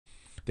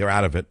They're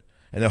out of it.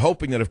 And they're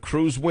hoping that if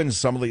Cruz wins,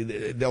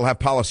 they'll have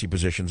policy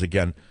positions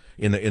again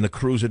in the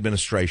Cruz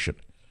administration.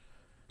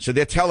 So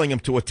they're telling him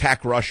to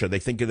attack Russia. They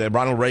think that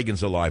Ronald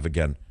Reagan's alive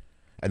again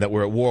and that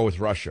we're at war with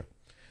Russia.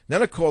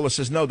 Then a caller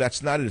says, no,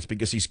 that's not it. It's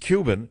because he's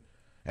Cuban,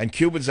 and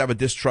Cubans have a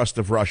distrust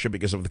of Russia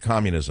because of the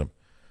communism.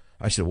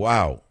 I said,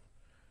 wow,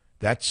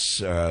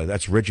 that's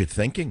rigid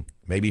thinking.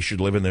 Maybe he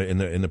should live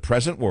in the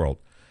present world.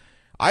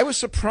 I was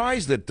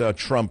surprised that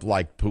Trump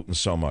liked Putin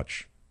so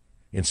much,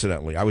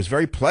 incidentally. I was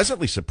very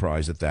pleasantly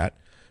surprised at that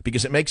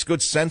because it makes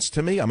good sense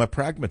to me. I'm a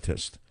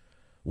pragmatist.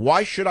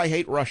 Why should I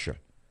hate Russia?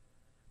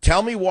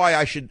 Tell me why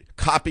I should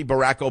copy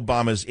Barack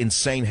Obama's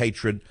insane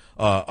hatred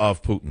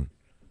of Putin.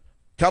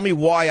 Tell me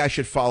why I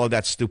should follow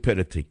that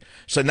stupidity.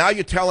 So now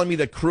you're telling me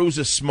that Cruz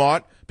is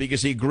smart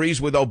because he agrees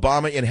with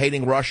Obama in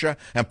hating Russia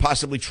and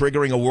possibly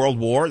triggering a world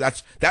war?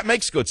 That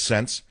makes good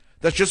sense.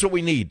 That's just what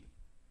we need.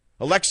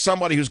 Elect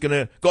somebody who's going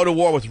to go to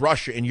war with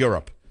Russia in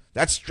Europe.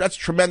 That's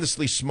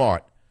tremendously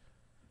smart.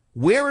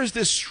 Where is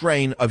this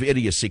strain of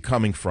idiocy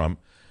coming from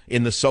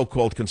in the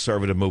so-called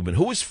conservative movement?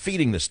 Who is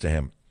feeding this to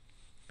him?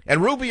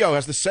 And Rubio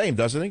has the same,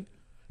 doesn't he?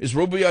 Is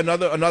Rubio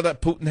another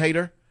Putin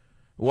hater?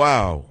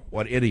 Wow,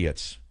 what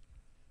idiots.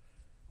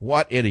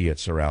 What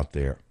idiots are out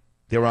there.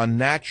 They're our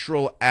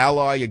natural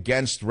ally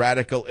against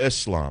radical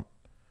Islam.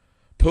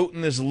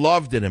 Putin is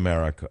loved in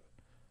America.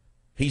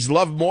 He's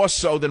loved more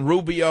so than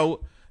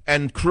Rubio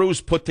and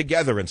Cruz put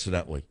together,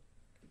 incidentally.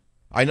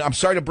 I'm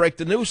sorry to break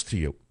the news to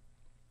you.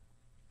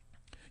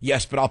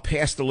 Yes, but I'll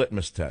pass the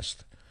litmus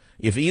test.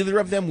 If either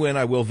of them win,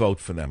 I will vote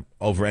for them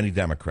over any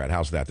Democrat.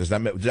 How's that? Does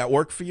that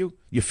work for you?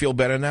 You feel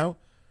better now?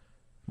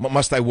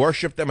 Must I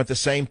worship them at the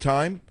same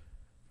time?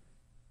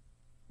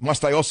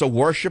 Must I also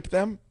worship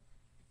them?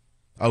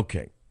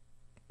 Okay.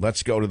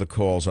 Let's go to the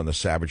calls on the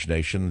Savage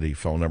Nation. The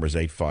phone number is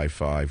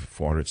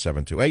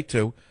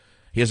 855-400-7282.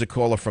 Here's a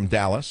caller from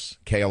Dallas,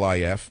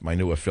 KLIF, my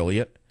new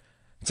affiliate.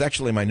 It's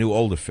actually my new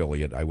old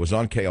affiliate. I was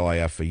on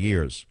KLIF for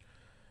years.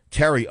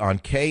 Terry on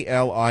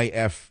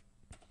KLIF.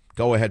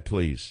 Go ahead,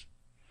 please.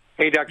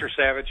 Hey, Dr.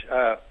 Savage.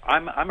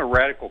 I'm a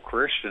radical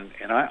Christian,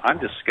 and I'm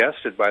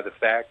disgusted by the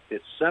fact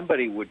that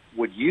somebody would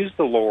use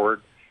the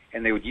Lord,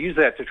 and they would use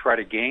that to try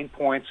to gain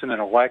points in an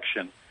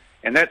election.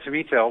 And that, to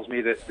me, tells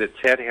me that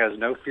Ted has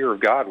no fear of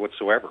God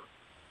whatsoever.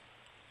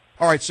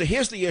 All right, so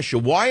here's the issue.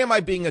 Why am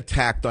I being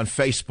attacked on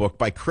Facebook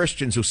by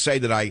Christians who say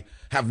that I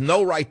have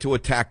no right to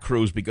attack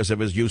Cruz because of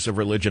his use of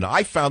religion?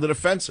 I found it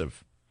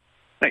offensive.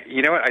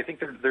 You know what? I think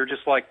they're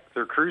just like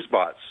they're Cruz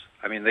bots.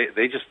 I mean,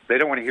 they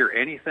don't want to hear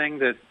anything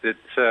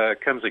that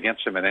comes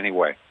against him in any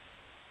way.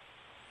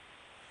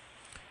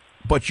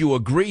 But you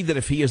agree that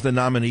if he is the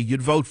nominee,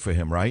 you'd vote for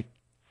him, right?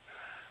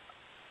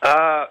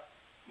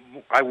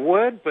 I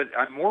would, but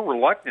I'm more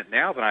reluctant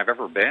now than I've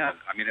ever been.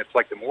 I mean, it's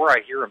like the more I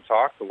hear him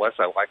talk, the less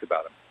I like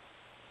about him.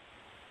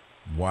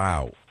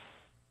 Wow.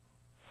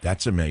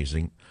 That's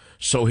amazing.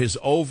 So his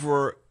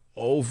overly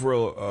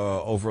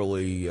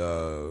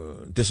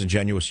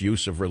disingenuous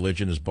use of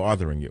religion is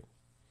bothering you.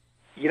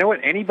 You know what?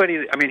 I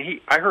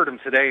heard him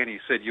today, and he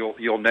said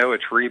you'll know a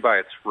tree by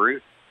its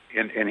fruit,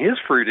 and his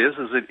fruit is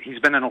that he's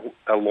been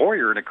a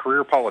lawyer and a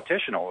career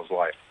politician all his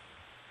life.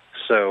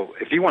 So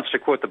if he wants to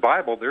quote the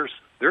Bible,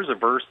 there's a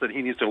verse that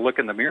he needs to look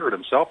in the mirror at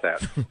himself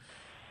at.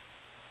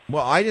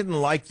 Well, I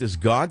didn't like this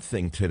God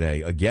thing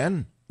today.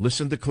 Again,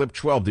 listen to clip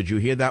 12. Did you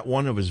hear that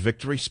one of his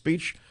victory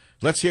speech?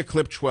 Let's hear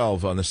clip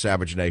 12 on the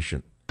Savage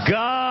Nation.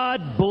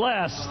 God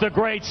bless the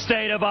great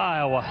state of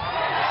Iowa.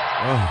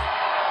 Oh,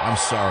 I'm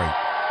sorry.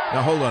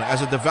 Now, hold on.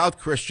 As a devout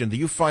Christian, do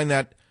you find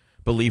that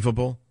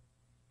believable?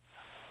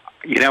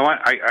 You know what?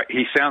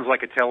 He sounds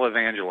like a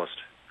televangelist,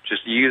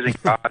 just using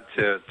God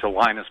to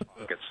line his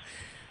pockets.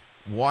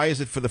 Why is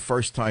it for the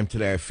first time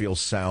today I feel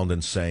sound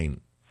and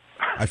sane?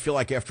 I feel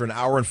like after an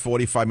hour and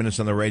 45 minutes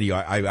on the radio,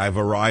 I've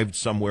arrived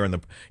somewhere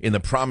in the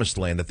promised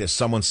land, that there's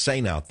someone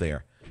sane out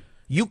there.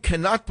 You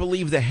cannot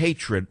believe the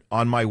hatred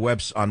on my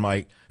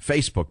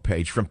Facebook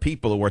page from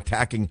people who are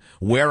attacking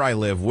where I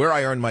live, where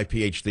I earned my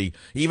PhD,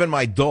 even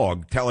my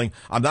dog, telling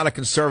I'm not a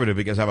conservative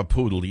because I have a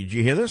poodle. Did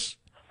you hear this?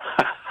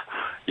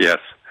 Yes.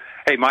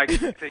 Hey, Mike,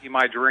 can I tell you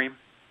my dream?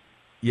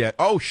 Yeah.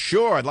 Oh,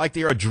 sure. I'd like to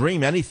hear a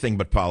dream, anything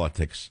but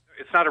politics.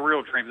 It's not a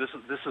real dream.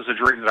 This is a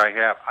dream that I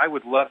have. I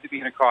would love to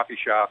be in a coffee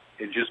shop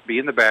and just be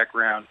in the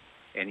background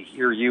and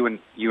hear you and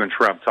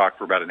Trump talk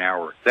for about an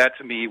hour. That,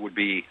 to me, would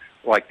be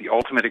like the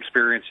ultimate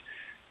experience.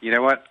 You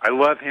know what? I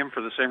love him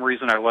for the same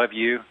reason I love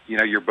you. You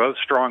know, you're both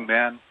strong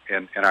men,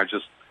 and I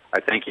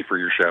thank you for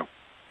your show.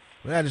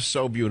 That is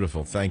so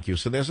beautiful. Thank you.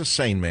 So there's a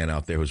sane man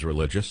out there who's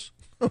religious.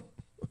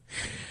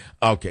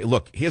 Okay,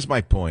 look, here's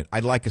my point.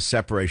 I'd like a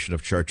separation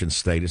of church and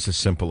state. It's as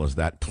simple as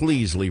that.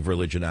 Please leave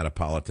religion out of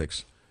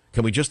politics.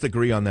 Can we just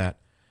agree on that?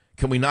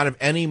 Can we not have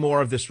any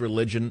more of this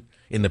religion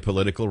in the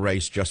political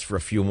race just for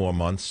a few more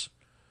months?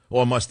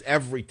 Or must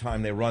every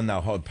time they run now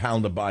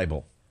pound a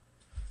Bible?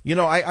 You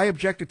know, I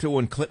objected to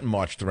when Clinton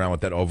marched around with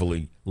that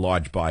overly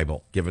large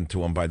Bible given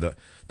to him by the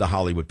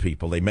Hollywood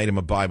people. They made him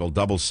a Bible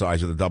double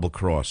size with a double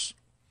cross.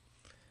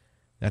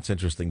 That's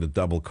interesting, the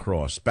double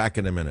cross. Back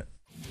in a minute.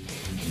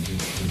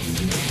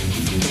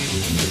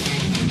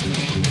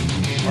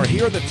 All right,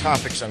 here are the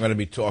topics I'm going to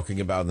be talking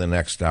about in the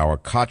next hour.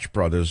 Koch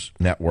brothers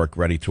network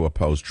ready to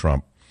oppose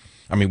Trump.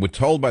 I mean, we're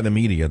told by the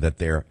media that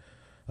they're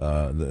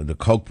the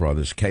Koch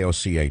brothers,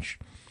 K-O-C-H,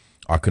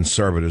 are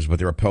conservatives, but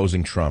they're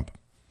opposing Trump.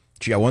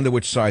 Gee, I wonder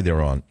which side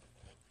they're on.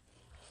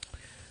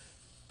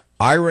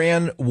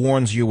 Iran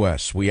warns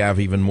U.S. We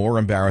have even more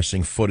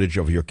embarrassing footage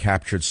of your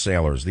captured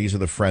sailors. These are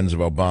the friends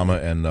of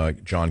Obama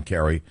and John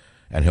Kerry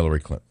and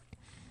Hillary Clinton.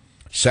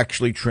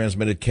 Sexually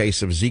transmitted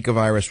case of Zika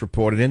virus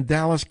reported in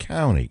Dallas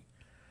County.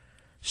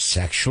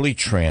 Sexually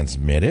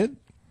transmitted?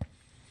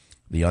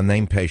 The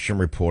unnamed patient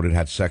reported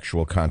had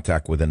sexual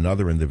contact with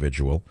another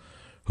individual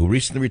who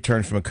recently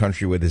returned from a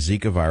country where the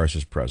Zika virus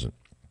is present.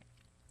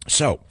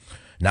 So,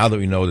 now that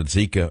we know that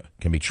Zika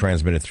can be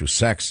transmitted through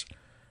sex,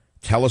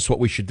 tell us what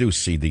we should do,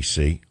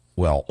 CDC.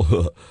 Well,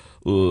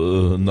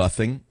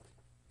 nothing.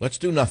 Let's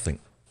do nothing.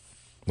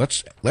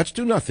 Let's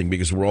do nothing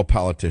because we're all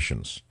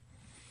politicians.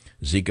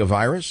 Zika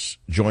virus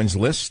joins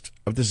list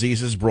of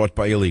diseases brought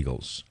by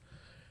illegals.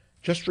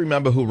 Just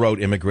remember who wrote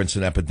Immigrants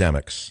and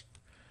Epidemics.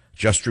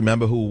 Just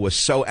remember who was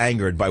so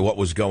angered by what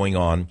was going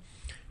on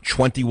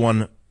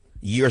 21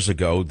 years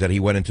ago that he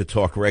went into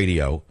talk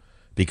radio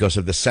because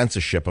of the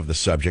censorship of the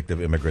subject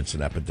of immigrants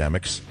and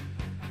epidemics.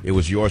 It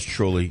was yours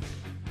truly,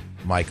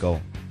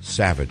 Michael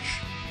Savage.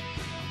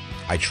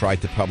 I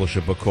tried to publish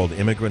a book called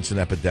Immigrants and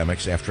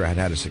Epidemics after I had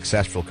had a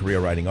successful career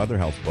writing other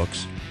health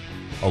books,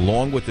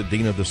 along with the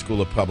dean of the School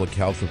of Public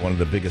Health at one of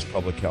the biggest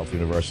public health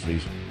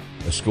universities,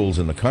 schools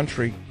in the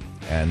country.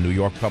 And New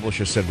York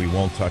publishers said we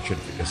won't touch it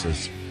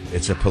because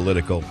it's a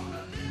political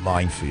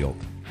minefield.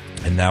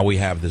 And now we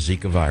have the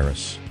Zika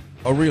virus.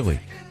 Oh, really?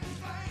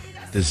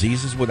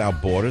 Diseases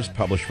Without Borders,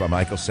 published by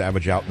Michael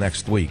Savage, out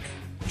next week.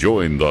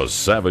 Join the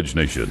Savage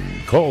Nation.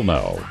 Call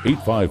now,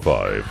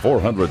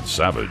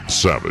 855-400-SAVAGE.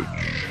 Savage.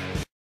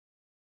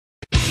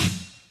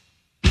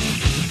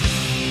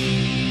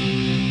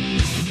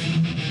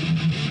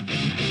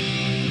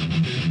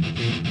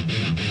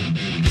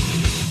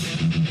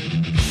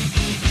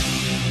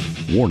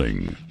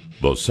 Warning.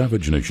 The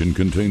Savage Nation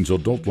contains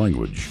adult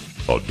language,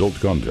 adult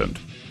content,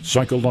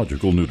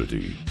 psychological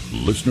nudity.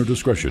 Listener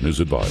discretion is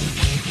advised.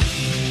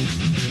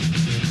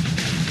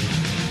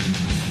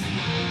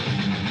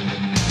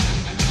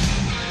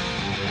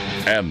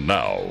 And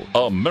now,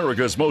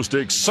 America's most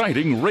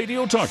exciting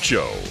radio talk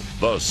show,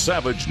 The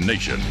Savage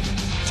Nation.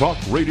 Talk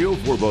radio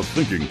for the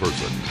thinking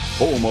person,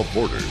 home of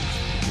borders,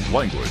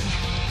 language,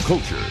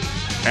 culture.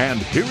 And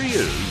here he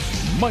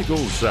is, Michael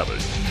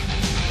Savage.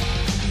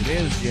 It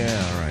is,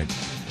 yeah, all right.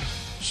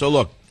 So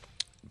look,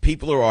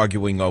 people are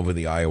arguing over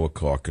the Iowa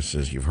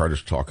caucuses. You've heard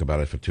us talk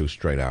about it for 2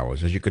 straight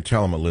hours. As you could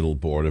tell, I'm a little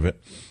bored of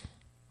it.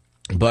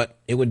 But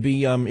it would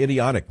be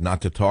idiotic not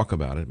to talk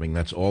about it. I mean,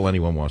 that's all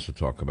anyone wants to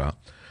talk about.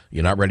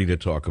 You're not ready to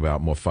talk about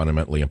more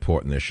fundamentally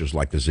important issues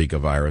like the Zika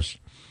virus,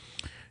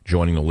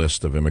 joining the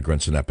list of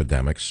immigrants and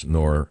epidemics,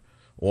 nor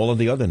all of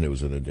the other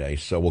news of the day.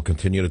 So we'll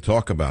continue to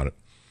talk about it.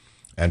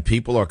 And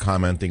people are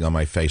commenting on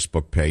my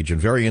Facebook page in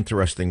very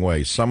interesting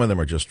ways. Some of them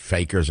are just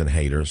fakers and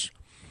haters.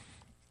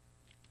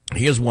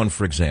 Here's one,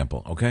 for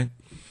example, okay?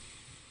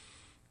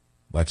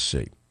 Let's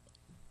see.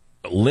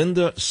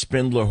 Linda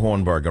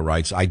Spindler-Hornberger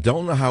writes, I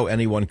don't know how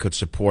anyone could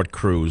support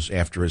Cruz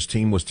after his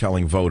team was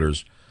telling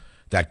voters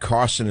that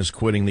Carson is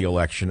quitting the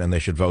election and they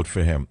should vote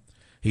for him.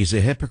 He's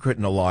a hypocrite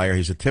and a liar.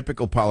 He's a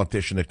typical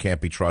politician that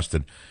can't be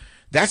trusted.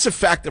 That's a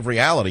fact of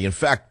reality. In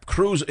fact,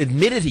 Cruz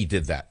admitted he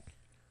did that.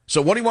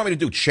 So what do you want me to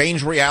do?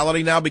 Change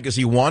reality now because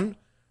he won?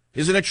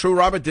 Isn't it true,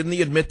 Robert? Didn't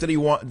he admit that he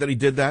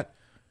did that?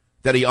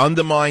 That he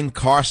undermined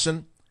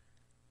Carson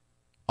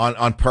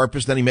on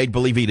purpose? Then he made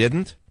believe he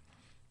didn't?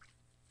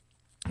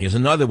 Here's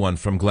another one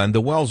from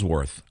Glenda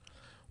Wellsworth.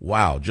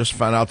 Wow, just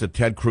found out that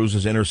Ted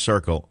Cruz's inner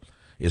circle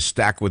is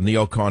stacked with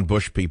neocon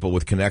Bush people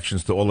with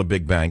connections to all the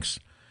big banks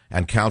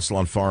and Council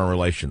on Foreign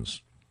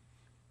Relations.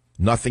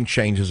 Nothing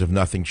changes if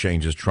nothing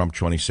changes, Trump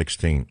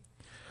 2016.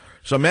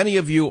 So many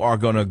of you are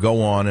going to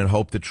go on and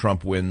hope that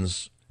Trump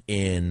wins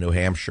in New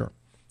Hampshire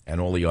and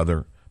all the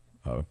other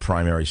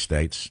primary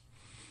states.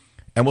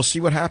 And we'll see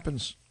what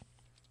happens.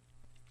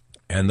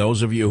 And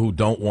those of you who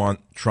don't want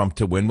Trump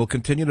to win will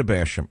continue to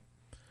bash him.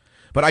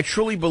 But I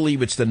truly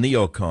believe it's the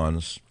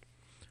neocons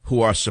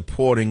who are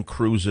supporting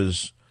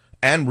Cruz's,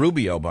 and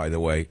Rubio, by the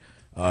way,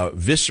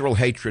 visceral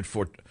hatred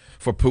for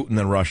Putin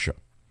and Russia.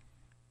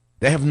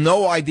 They have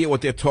no idea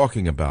what they're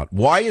talking about.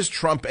 Why is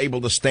Trump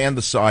able to stand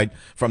aside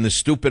from this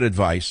stupid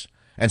advice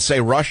and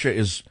say Russia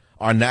is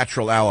our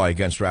natural ally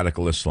against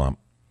radical Islam?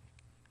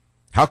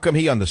 How come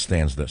he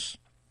understands this?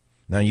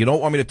 Now, you don't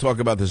want me to talk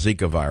about the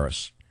Zika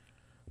virus,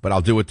 but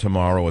I'll do it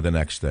tomorrow or the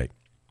next day.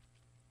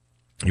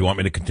 You want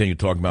me to continue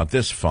talking about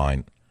this?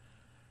 Fine.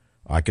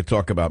 I could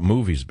talk about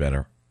movies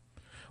better.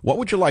 What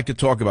would you like to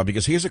talk about?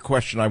 Because here's a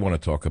question I want to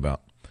talk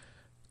about.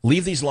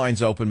 Leave these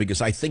lines open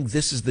because I think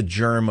this is the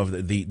germ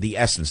of the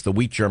essence, the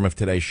wheat germ of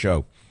today's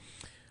show.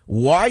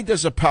 Why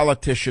does a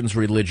politician's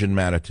religion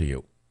matter to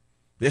you?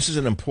 This is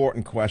an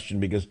important question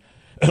because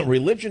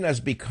religion has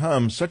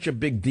become such a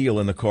big deal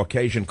in the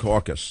Caucasian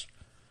caucus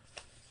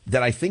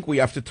that I think we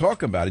have to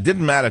talk about. It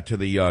didn't matter to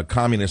the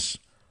communists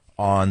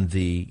on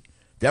the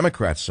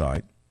Democrat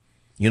side,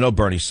 you know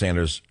Bernie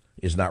Sanders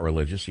is not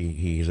religious.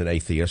 He's an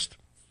atheist,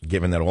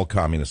 given that all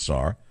communists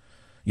are.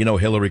 You know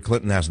Hillary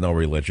Clinton has no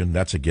religion.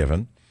 That's a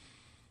given.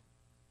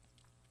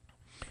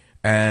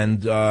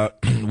 And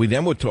we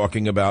then were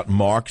talking about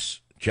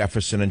Marx,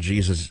 Jefferson, and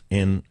Jesus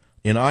in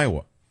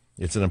Iowa.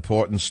 It's an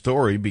important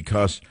story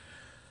because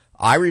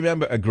I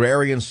remember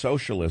agrarian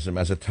socialism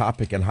as a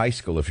topic in high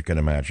school, if you can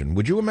imagine.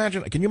 Would you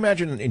imagine? Can you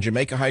imagine in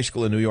Jamaica High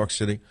School in New York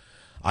City?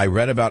 I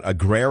read about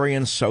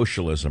agrarian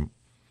socialism.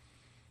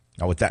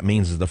 Now, what that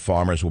means is the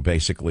farmers were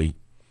basically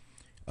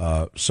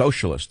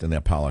socialist in their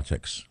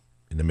politics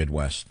in the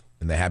Midwest,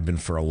 and they have been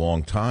for a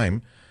long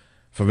time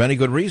for many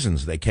good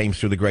reasons. They came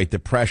through the Great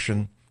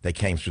Depression. They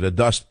came through the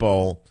Dust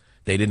Bowl.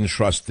 They didn't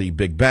trust the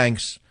big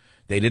banks.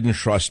 They didn't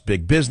trust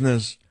big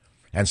business,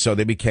 and so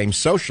they became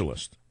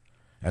socialist.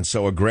 And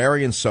so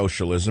agrarian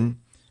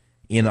socialism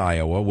in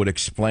Iowa would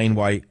explain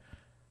why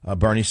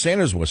Bernie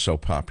Sanders was so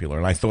popular.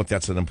 And I thought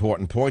that's an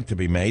important point to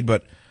be made,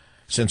 but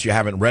since you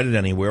haven't read it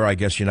anywhere, I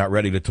guess you're not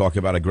ready to talk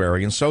about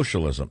agrarian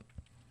socialism.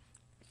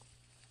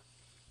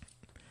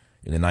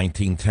 In the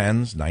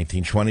 1910s,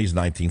 1920s,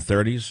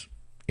 1930s,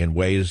 in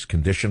ways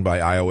conditioned by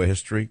Iowa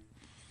history,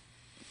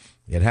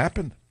 it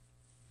happened.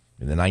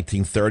 In the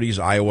 1930s,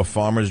 Iowa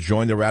farmers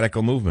joined the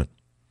radical movement.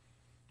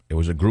 It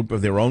was a group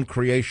of their own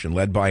creation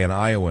led by an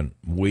Iowan,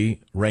 Muo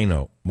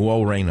Reno.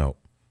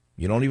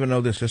 You don't even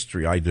know this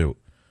history. I do.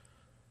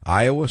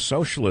 Iowa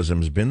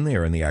socialism's been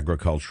there in the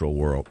agricultural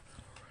world.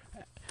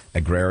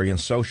 Agrarian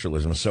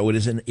socialism. So it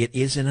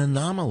is an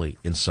anomaly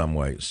in some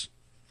ways.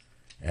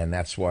 And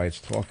that's why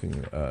it's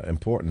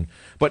important.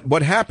 But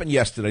what happened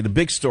yesterday, the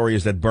big story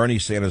is that Bernie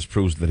Sanders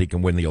proves that he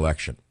can win the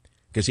election.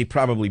 Because he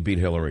probably beat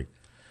Hillary.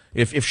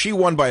 If she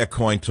won by a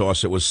coin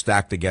toss, it was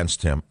stacked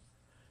against him.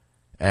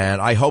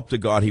 And I hope to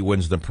God he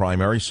wins the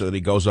primary so that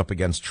he goes up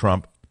against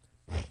Trump.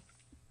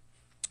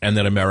 And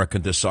then America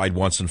can decide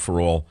once and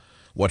for all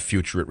what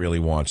future it really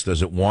wants.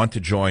 Does it want to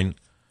join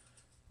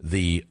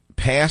the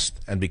past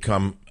and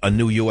become a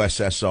new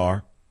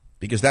USSR?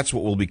 Because that's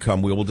what we'll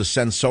become. We will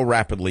descend so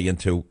rapidly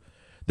into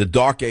the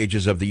dark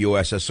ages of the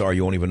USSR,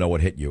 you won't even know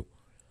what hit you.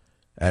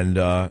 And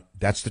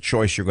that's the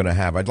choice you're going to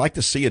have. I'd like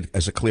to see it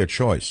as a clear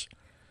choice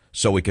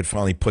so we could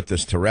finally put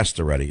this to rest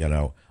already. You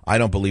know, I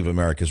don't believe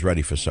America's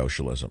ready for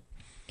socialism.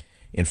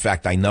 In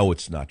fact, I know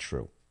it's not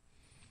true.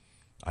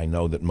 I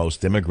know that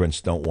most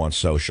immigrants don't want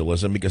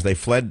socialism because they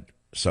fled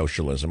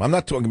socialism. I'm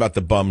not talking about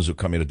the bums who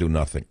come here to do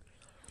nothing.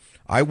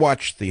 I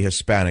watched the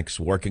Hispanics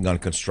working on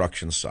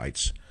construction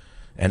sites,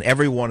 and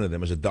every one of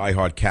them is a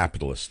diehard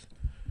capitalist.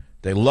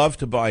 They love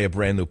to buy a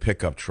brand new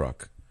pickup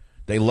truck.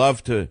 They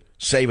love to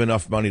save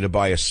enough money to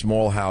buy a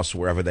small house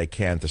wherever they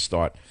can to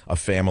start a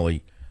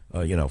family,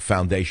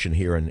 foundation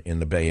here in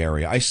the Bay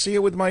Area. I see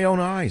it with my own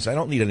eyes. I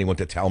don't need anyone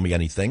to tell me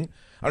anything.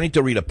 I don't need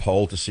to read a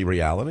poll to see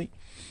reality.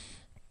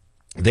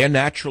 They're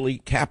naturally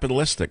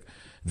capitalistic.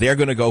 They're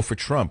going to go for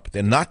Trump.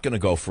 They're not going to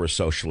go for a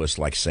socialist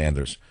like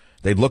Sanders.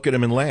 They'd look at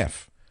him and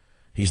laugh.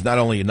 He's not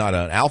only not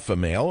an alpha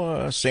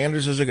male,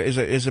 Sanders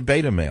is a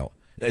beta male.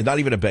 Not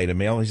even a beta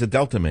male, he's a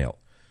delta male.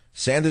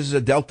 Sanders is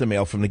a delta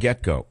male from the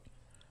get-go.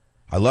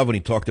 I love when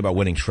he talked about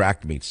winning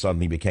track meets.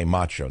 Suddenly became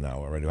macho now.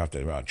 Already have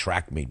to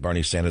track meet.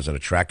 Bernie Sanders in a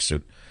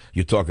tracksuit.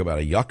 You talk about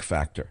a yuck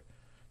factor.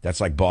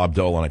 That's like Bob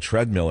Dole on a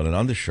treadmill in an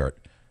undershirt.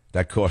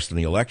 That cost him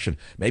the election.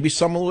 Maybe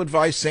someone will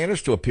advise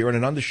Sanders to appear in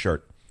an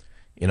undershirt,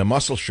 in a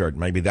muscle shirt.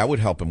 Maybe that would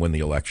help him win the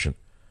election.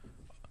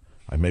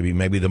 Maybe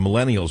the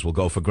millennials will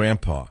go for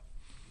Grandpa.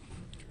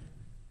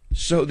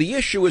 So the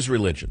issue is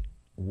religion.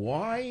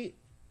 Why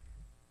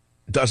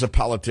does a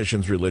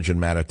politician's religion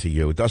matter to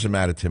you? It doesn't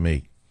matter to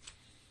me.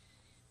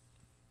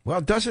 Well,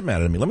 it doesn't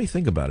matter to me. Let me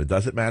think about it.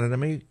 Does it matter to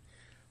me?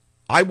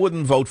 I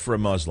wouldn't vote for a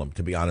Muslim,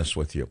 to be honest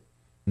with you.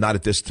 Not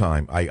at this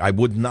time. I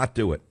would not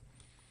do it.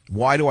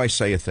 Why do I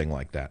say a thing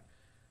like that?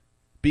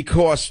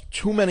 Because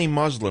too many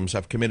Muslims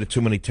have committed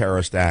too many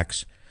terrorist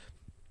acts,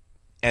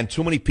 and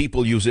too many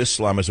people use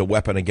Islam as a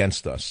weapon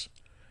against us.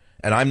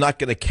 And I'm not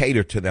going to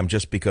cater to them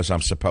just because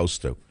I'm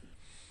supposed to.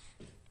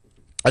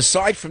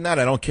 Aside from that,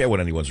 I don't care what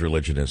anyone's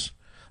religion is.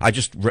 I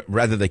just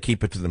rather they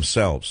keep it to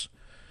themselves.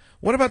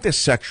 What about their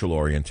sexual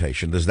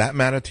orientation? Does that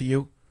matter to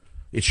you?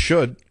 It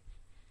should.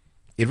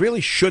 It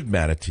really should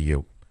matter to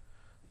you.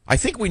 I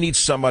think we need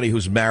somebody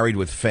who's married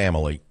with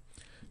family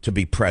to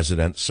be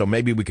president, so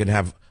maybe we can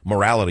have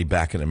morality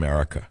back in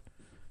America.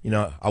 You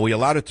know, are we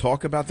allowed to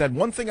talk about that?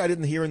 One thing I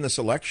didn't hear in this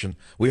election,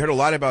 we heard a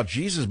lot about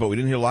Jesus, but we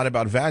didn't hear a lot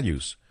about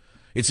values.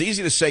 It's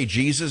easy to say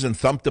Jesus and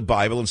thump the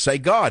Bible and say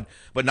God,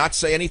 but not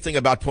say anything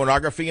about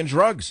pornography and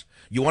drugs.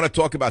 You want to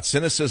talk about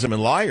cynicism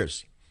and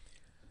liars.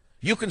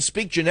 You can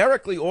speak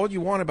generically all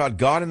you want about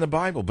God and the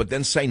Bible, but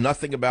then say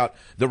nothing about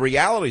the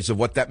realities of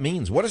what that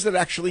means. What does it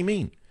actually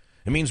mean?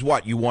 It means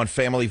what? You want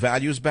family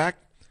values back?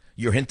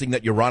 You're hinting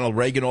that you're Ronald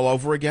Reagan all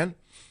over again?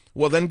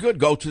 Well, then good.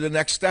 Go to the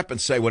next step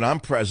and say, when I'm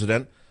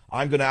president,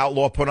 I'm going to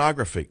outlaw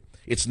pornography.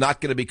 It's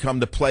not going to become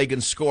the plague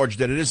and scourge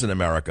that it is in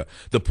America.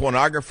 The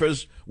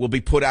pornographers will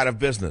be put out of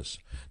business.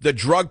 The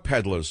drug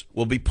peddlers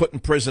will be put in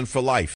prison for life.